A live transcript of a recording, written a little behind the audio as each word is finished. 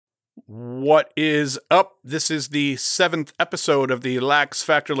What is up? This is the 7th episode of the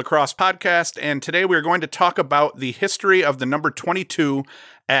LaxFactor Lacrosse podcast, and today we are going to talk about the history of the number 22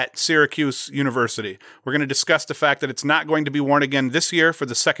 at Syracuse University. We're going to discuss the fact that it's not going to be worn again this year for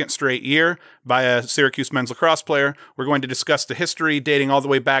the second straight year by a Syracuse Men's Lacrosse player. We're going to discuss the history dating all the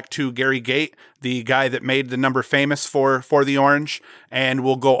way back to Gary Gait, the guy that made the number famous for the orange, and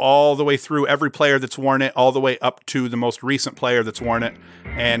we'll go all the way through every player that's worn it, all the way up to the most recent player that's worn it,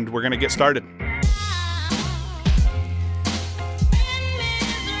 and we're going to get started.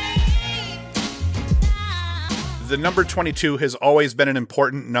 The number 22 has always been an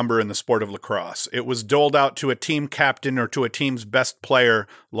important number in the sport of lacrosse. It was doled out to a team captain or to a team's best player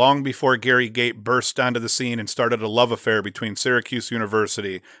long before Gary Gait burst onto the scene and started a love affair between Syracuse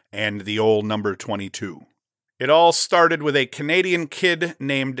University and the old number 22. It all started with a Canadian kid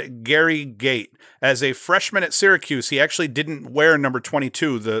named Gary Gait. As a freshman at Syracuse, he actually didn't wear number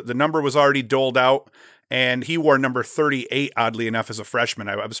 22. The number was already doled out, and he wore number 38, oddly enough, as a freshman.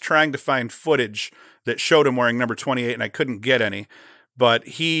 I was trying to find footage that showed him wearing number 28, and I couldn't get any. But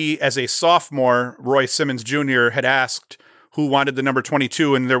he, as a sophomore, Roy Simmons Jr., had asked who wanted the number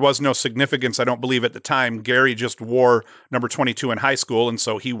 22, and there was no significance, I don't believe, at the time. Gary just wore number 22 in high school, and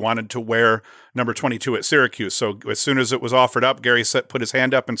so he wanted to wear number 22 at Syracuse. So as soon as it was offered up, Gary put his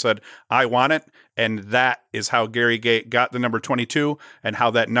hand up and said, "I want it," and that is how Gary Gait got the number 22 and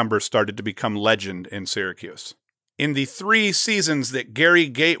how that number started to become legend in Syracuse. In the 3 seasons that Gary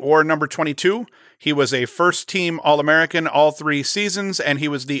Gait wore number 22, he was a first-team All-American all 3 seasons, and he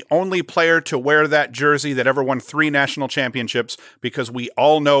was the only player to wear that jersey that ever won 3 national championships, because we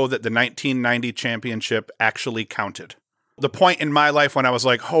all know that the 1990 championship actually counted. The point in my life when I was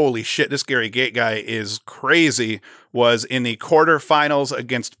like, holy shit, this Gary Gait guy is crazy, was in the quarterfinals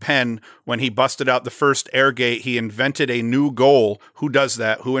against Penn when he busted out the first air gate. He invented a new goal. Who does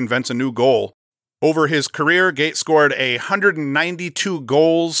that? Who invents a new goal? Over his career, Gait scored 192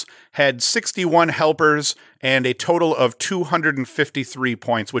 goals, had 61 helpers, and a total of 253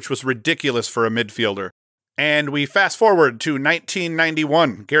 points, which was ridiculous for a midfielder. And we fast forward to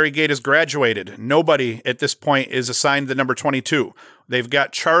 1991. Gary Gait has graduated. Nobody at this point is assigned the number 22. They've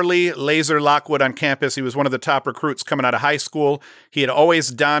got Charlie Laser Lockwood on campus. He was one of the top recruits coming out of high school. He had always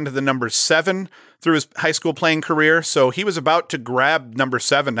donned the number 7 through his high school playing career, so he was about to grab number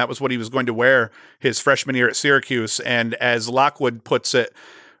 7. That was what he was going to wear his freshman year at Syracuse, and as Lockwood puts it,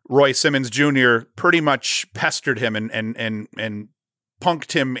 Roy Simmons Jr. pretty much pestered him and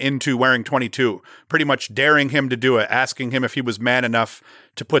punked him into wearing 22, pretty much daring him to do it, asking him if he was man enough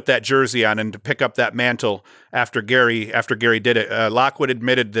to put that jersey on and to pick up that mantle after Gary did it. Lockwood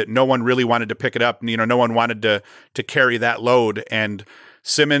admitted that no one really wanted to pick it up, and no one wanted to carry that load, and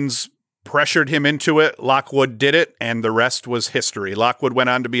Simmons pressured him into it. Lockwood did it, and the rest was history. Lockwood went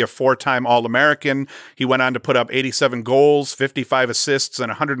on to be a 4-time All-American. He went on to put up 87 goals, 55 assists, and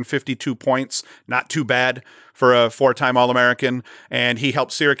 152 points. Not too bad for a 4-time All-American. And he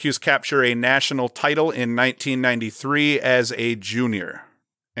helped Syracuse capture a national title in 1993 as a junior.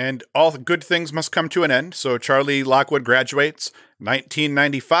 And all good things must come to an end, so Charlie Lockwood graduates.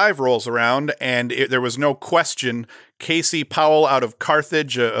 1995 rolls around, and there was no question. Casey Powell out of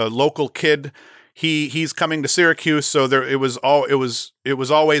Carthage, a local kid, he's coming to Syracuse, so it was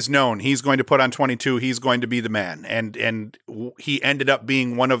always known he's going to put on 22. He's going to be the man, and he ended up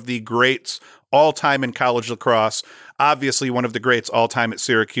being one of the greats all time in college lacrosse. Obviously, one of the greats all time at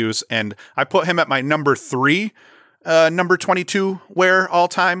Syracuse, and I put him at my number 3. Number 22 wear all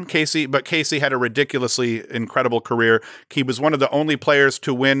time, Casey, but Casey had a ridiculously incredible career. He was one of the only players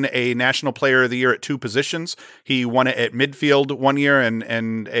to win a National Player of the Year at 2 positions. He won it at midfield one year and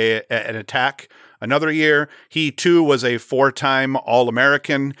an attack another year. He too was a 4-time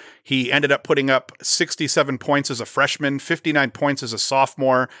All-American. He ended up putting up 67 points as a freshman, 59 points as a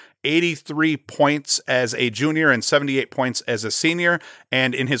sophomore, 83 points as a junior, and 78 points as a senior.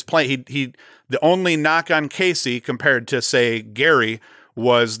 And in his play, the only knock on Casey compared to, say, Gary,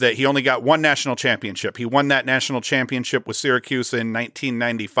 was that he only got 1 national championship. He won that national championship with Syracuse in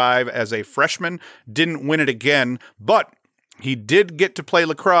 1995 as a freshman, didn't win it again, but he did get to play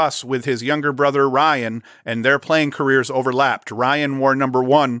lacrosse with his younger brother, Ryan, and their playing careers overlapped. Ryan wore number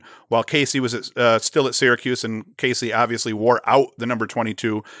 1 while Casey was still at Syracuse, and Casey obviously wore out the number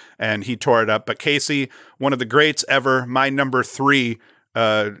 22, and he tore it up. But Casey, one of the greats ever, my number 3,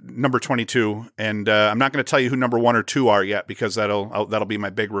 number 22, and I'm not going to tell you who number 1 or 2 are yet, because that'll be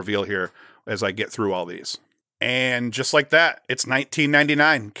my big reveal here as I get through all these. And just like that, it's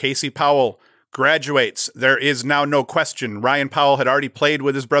 1999. Casey Powell graduates. There is now no question. Ryan Powell had already played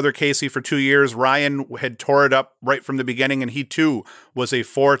with his brother Casey for 2 years. Ryan had tore it up right from the beginning, and he too was a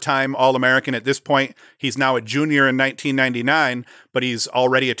 4-time All-American. At this point, he's now a junior in 1999, but he's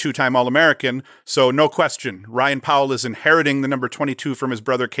already a 2-time All-American. So no question, Ryan Powell is inheriting the number 22 from his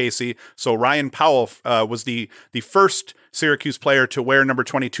brother Casey. So Ryan Powell was the first Syracuse player to wear number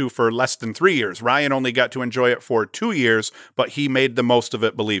 22 for less than 3 years. Ryan only got to enjoy it for 2 years, but he made the most of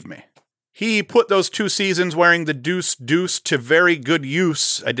it, believe me. He put those 2 seasons wearing the deuce to very good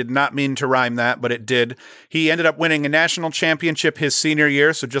use. I did not mean to rhyme that, but it did. He ended up winning a national championship his senior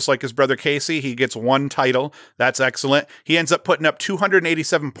year, so just like his brother Casey, he gets 1 title. That's excellent. He ends up putting up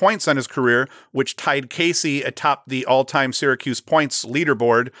 287 points on his career, which tied Casey atop the all-time Syracuse points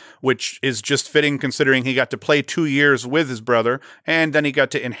leaderboard, which is just fitting considering he got to play 2 years with his brother, and then he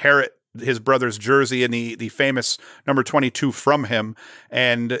got to inherit his brother's jersey and the famous number 22 from him.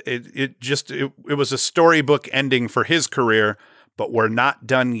 And it was a storybook ending for his career, but we're not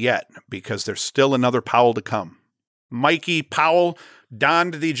done yet because there's still another Powell to come. Mikey Powell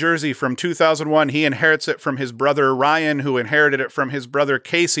donned the jersey from 2001. He inherits it from his brother Ryan, who inherited it from his brother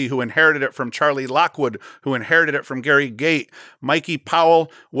Casey, who inherited it from Charlie Lockwood, who inherited it from Gary Gait. Mikey Powell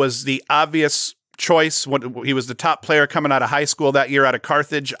was the obvious choice. He was the top player coming out of high school that year out of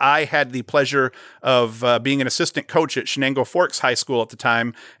Carthage. I had the pleasure of being an assistant coach at Shenango Forks High School at the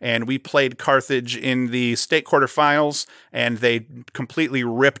time, and we played Carthage in the state quarterfinals, and they completely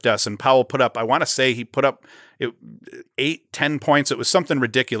ripped us. And Powell put up, I want to say he put up 8-10 points. It was something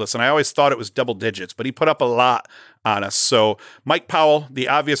ridiculous, and I always thought it was double digits, but he put up a lot on us. So Mike Powell, the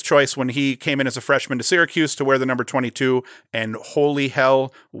obvious choice when he came in as a freshman to Syracuse to wear the number 22, and holy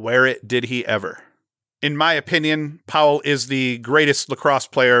hell, wear it did he ever. In my opinion, Powell is the greatest lacrosse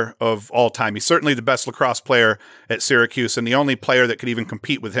player of all time. He's certainly the best lacrosse player at Syracuse, and the only player that could even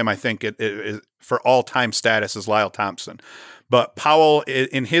compete with him, I think, for all-time status is Lyle Thompson. But Powell,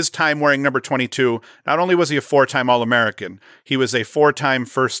 in his time wearing number 22, not only was he a 4-time All-American, he was a 4-time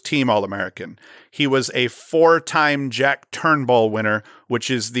first-team All-American. He was a 4-time Jack Turnbull winner, which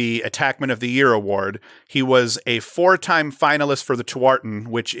is the Attackman of the Year award. He was a 4-time finalist for the Tewaaraton,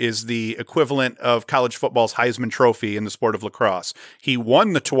 which is the equivalent of college football's Heisman Trophy in the sport of lacrosse. He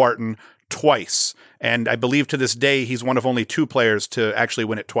won the Tewaaraton twice, and I believe to this day he's one of only 2 players to actually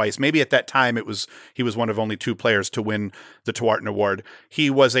win it twice. Maybe at that time he was one of only 2 players to win the Tewaaraton Award. He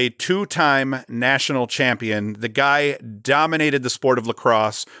was a 2-time national champion. The guy dominated the sport of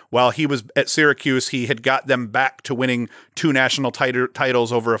lacrosse. While he was at Syracuse, he had got them back to winning 2 national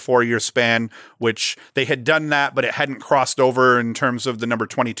titles over a 4-year span, which they had done that, but it hadn't crossed over in terms of the number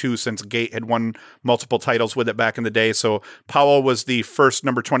 22 since Gait had won multiple titles with it back in the day. So Powell was the first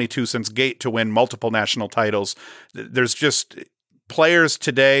number 22 since Gait to win multiple national titles. There's just players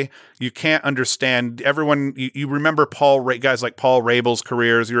today you can't understand. Everyone, you remember guys like Paul Rabel's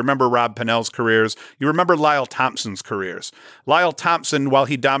careers. You remember Rob Pennell's careers. You remember Lyle Thompson's careers. Lyle Thompson, while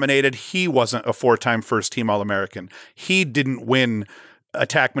he dominated, he wasn't a 4-time first-team All-American. He didn't win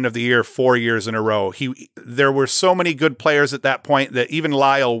Attackman of the Year 4 years in a row. There were so many good players at that point that even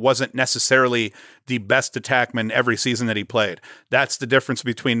Lyle wasn't necessarily the best attackman every season that he played. That's the difference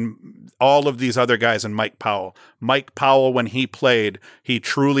between all of these other guys and Mike Powell. Mike Powell, when he played, he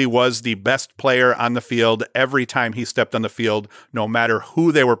truly was the best player on the field every time he stepped on the field, no matter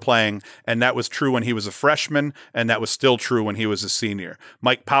who they were playing. And that was true when he was a freshman, and that was still true when he was a senior.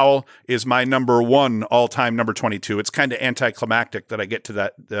 Mike Powell is my number 1 all-time number 22. It's kind of anticlimactic that I get to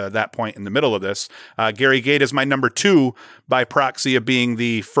that point in the middle of this. Gary Gait is my number 2 by proxy of being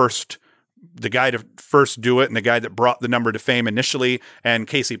the guy to first do it and the guy that brought the number to fame initially, and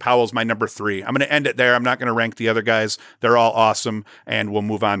Casey Powell's my number 3. I'm going to end it there. I'm not going to rank the other guys. They're all awesome, and we'll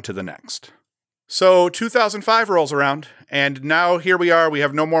move on to the next. So 2005 rolls around, and now here we are. We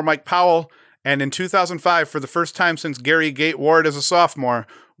have no more Mike Powell, and in 2005, for the first time since Gary Gait wore it as a sophomore,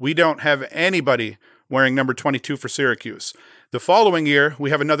 we don't have anybody wearing number 22 for Syracuse. The following year, we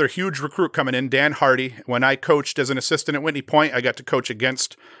have another huge recruit coming in, Dan Hardy. When I coached as an assistant at Whitney Point, I got to coach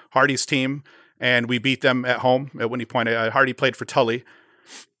against Hardy's team, and we beat them at home at Whitney Point. Hardy played for Tully,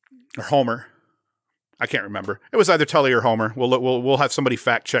 or Homer. I can't remember. It was either Tully or Homer. We'll have somebody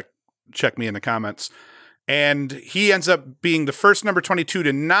fact check me in the comments. And he ends up being the first number 22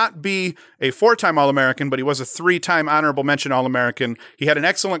 to not be a 4-time All-American, but he was a 3-time honorable mention All-American. He had an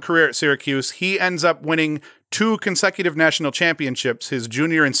excellent career at Syracuse. He ends up winning 2 consecutive national championships his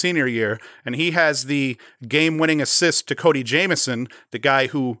junior and senior year, and he has the game-winning assist to Cody Jamieson, the guy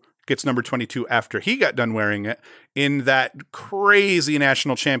who gets number 22 after he got done wearing it, in that crazy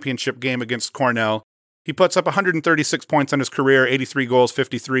national championship game against Cornell. He puts up 136 points on his career, 83 goals,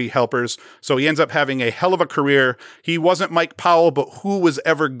 53 helpers. So he ends up having a hell of a career. He wasn't Mike Powell, but who was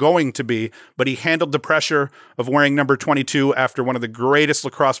ever going to be? But he handled the pressure of wearing number 22 after one of the greatest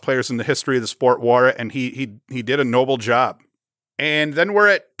lacrosse players in the history of the sport wore it, and he did a noble job. And then we're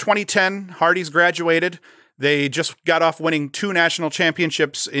at 2010. Hardy's graduated. They just got off winning 2 national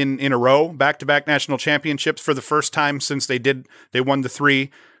championships in a row, back-to-back national championships for the first time since they won the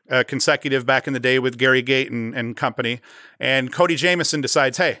 3 consecutive back in the day with Gary Gait and company. And Cody Jamieson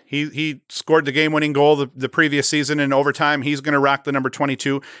decides, hey, he scored the game-winning goal the previous season in overtime. He's going to rock the number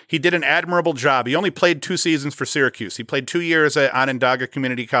 22. He did an admirable job. He only played 2 seasons for Syracuse. He played 2 years at Onondaga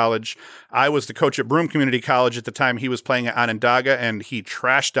Community College. I was the coach at Broome Community College at the time he was playing at Onondaga, and he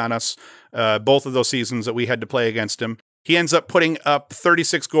trashed on us both of those seasons that we had to play against him. He ends up putting up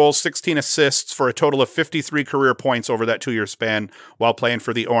 36 goals, 16 assists for a total of 53 career points over that 2-year span while playing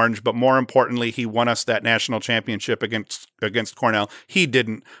for the Orange. But more importantly, he won us that national championship against Cornell. He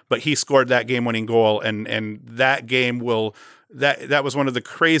didn't, but he scored that game-winning goal, and that game that was one of the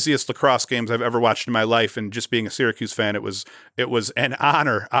craziest lacrosse games I've ever watched in my life. And just being a Syracuse fan, it was an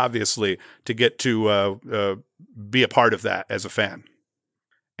honor, obviously, to get to be a part of that as a fan.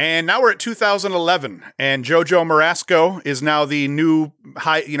 And now we're at 2011, and Jojo Marasco is now the new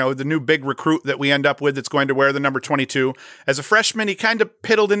the new big recruit that we end up with that's going to wear the number 22. As a freshman, he kind of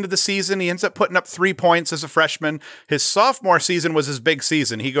piddled into the season. He ends up putting up 3 points as a freshman. His sophomore season was his big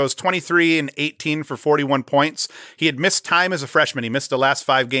season. He goes 23 and 18 for 41 points. He had missed time as a freshman. He missed the last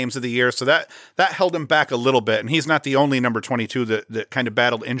 5 games of the year, so that held him back a little bit. And he's not the only number 22 that kind of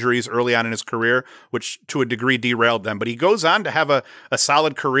battled injuries early on in his career, which to a degree derailed them. But he goes on to have a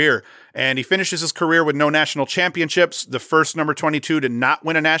solid career, and he finishes his career with no national championships, the first number 22 to not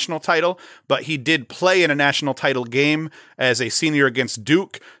win a national title, but he did play in a national title game as a senior against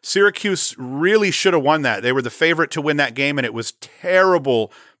Duke. Syracuse really should have won that. They were the favorite to win that game, and it was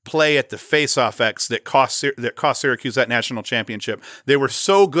terrible play at the face-off X that cost Syracuse that national championship. They were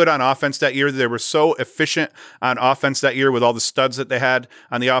so good on offense that year. They were so efficient on offense that year with all the studs that they had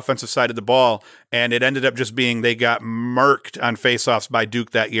on the offensive side of the ball, and it ended up just being they got murked on face-offs by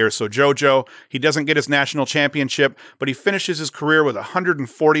Duke that year. So JoJo, he doesn't get his national championship, but he finishes his career with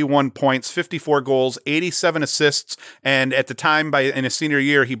 141 points, 54 goals, 87 assists, and at the time, in his senior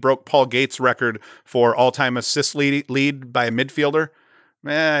year, he broke Paul Gates' record for all-time assist lead by a midfielder.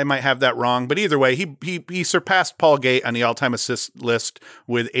 I might have that wrong, but either way, he surpassed Paul Gait on the all-time assist list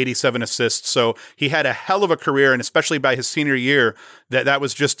with 87 assists. So he had a hell of a career, and especially by his senior year, that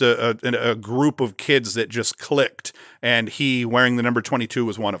was just a group of kids that just clicked, and he, wearing the number 22,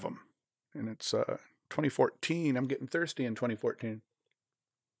 was one of them. And it's 2014. I'm getting thirsty in 2014.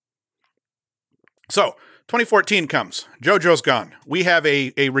 So 2014 comes. JoJo's gone. We have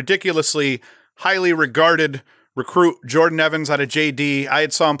a ridiculously highly regarded recruit, Jordan Evans, out of JD. I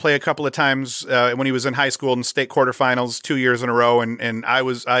had saw him play a couple of times when he was in high school in state quarterfinals 2 years in a row, and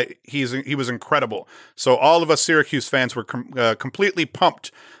he was incredible. So all of us Syracuse fans were completely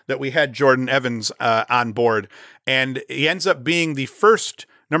pumped that we had Jordan Evans on board, and he ends up being the first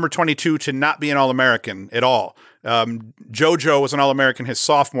number 22 to not be an All-American at all. JoJo was an All-American his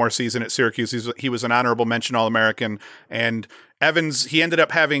sophomore season at Syracuse. He was an honorable mention All-American, and Evans, he ended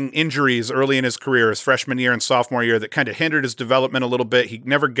up having injuries early in his career, his freshman year and sophomore year, that kind of hindered his development a little bit. He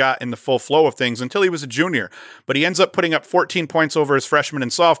never got in the full flow of things until he was a junior. But he ends up putting up 14 points over his freshman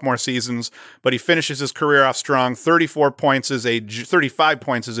and sophomore seasons, but he finishes his career off strong, 35 points as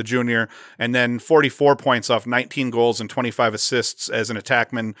a junior, and then 44 points off 19 goals and 25 assists as an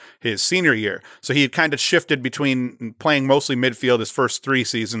attackman his senior year. So he had kind of shifted between playing mostly midfield his first 3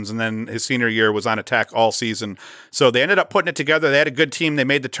 seasons, and then his senior year was on attack all season. So they ended up putting it together. They had a good team. They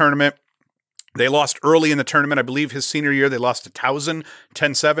made the tournament. They lost early in the tournament. I believe his senior year, they lost to Towson,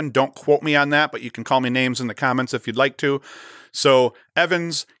 10-7. Don't quote me on that, but you can call me names in the comments if you'd like to. So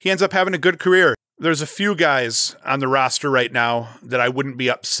Evans, he ends up having a good career. There's a few guys on the roster right now that I wouldn't be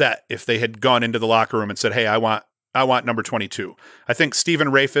upset if they had gone into the locker room and said, hey, I want number 22. I think Stephen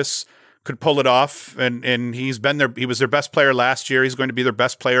Rafis could pull it off, and he's been there. He was their best player last year. He's going to be their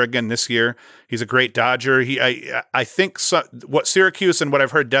best player again this year. He's a great Dodger. I think what Syracuse and what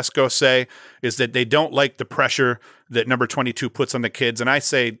I've heard Desco say is that they don't like the pressure that number 22 puts on the kids, and I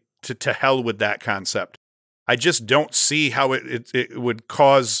say to hell with that concept. I just don't see how it would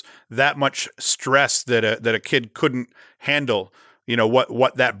cause that much stress that a kid couldn't handle. You know,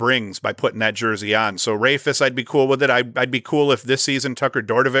 what that brings by putting that jersey on. So Rafis, I'd be cool with it. I'd be cool if this season Tucker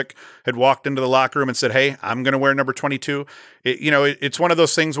Dordovic had walked into the locker room and said, hey, I'm going to wear number 22. It's one of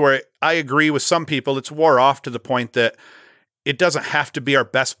those things where I agree with some people. It's wore off to the point that it doesn't have to be our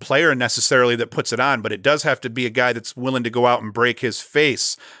best player necessarily that puts it on, but it does have to be a guy that's willing to go out and break his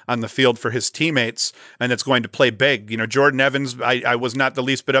face on the field for his teammates and that's going to play big. You know, Jordan Evans, I was not the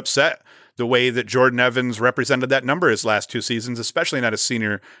least bit upset the way that Jordan Evans represented that number his last 2 seasons, especially not his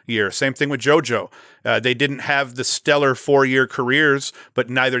senior year. Same thing with JoJo. They didn't have the stellar 4-year careers, but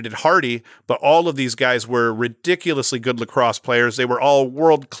neither did Hardy. But all of these guys were ridiculously good lacrosse players. They were all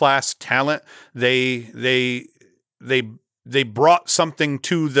world-class talent. They brought something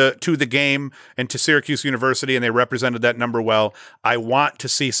to the game and to Syracuse University, and they represented that number well. I want to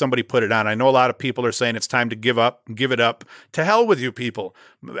see somebody put it on. I know a lot of people are saying it's time to give it up. To hell with you people.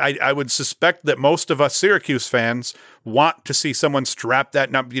 I would suspect that most of us Syracuse fans want to see someone strap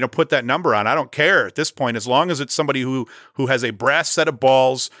that number, put that number on. I don't care at this point, as long as it's somebody who has a brass set of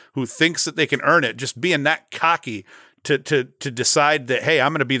balls, who thinks that they can earn it. Just being that cocky to decide that, hey,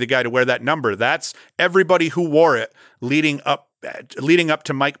 I'm going to be the guy to wear that number. That's everybody who wore it leading up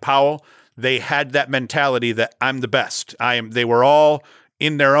to Mike Powell. They had that mentality that I'm the best. They were all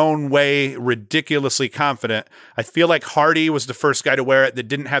in their own way ridiculously confident. I feel like Hardy was the first guy to wear it that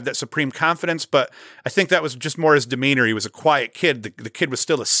didn't have that supreme confidence, but I think that was just more his demeanor. He was a quiet kid. The kid was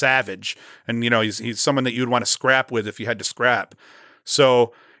still a savage, and he's someone that you'd want to scrap with if you had to scrap.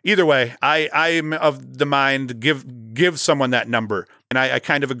 So either way, I'm of the mind, give someone that number. And I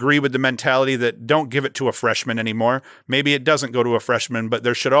kind of agree with the mentality that don't give it to a freshman anymore. Maybe it doesn't go to a freshman, but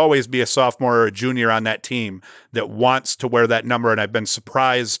there should always be a sophomore or a junior on that team that wants to wear that number, and I've been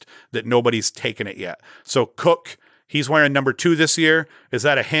surprised that nobody's taken it yet. So Cook, he's wearing number 2 this year. Is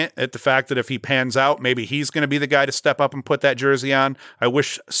that a hint at the fact that if he pans out, maybe he's going to be the guy to step up and put that jersey on? I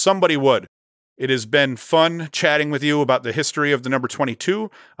wish somebody would. It has been fun chatting with you about the history of the number 22.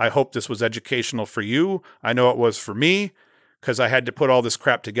 I hope this was educational for you. I know it was for me, because I had to put all this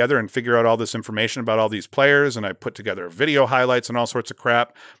crap together and figure out all this information about all these players, and I put together video highlights and all sorts of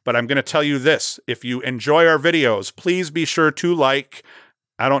crap. But I'm going to tell you this. If you enjoy our videos, please be sure to like.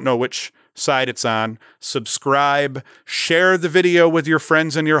 I don't know which side it's on. Subscribe. Share the video with your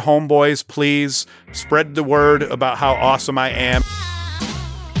friends and your homeboys, please. Spread the word about how awesome I am.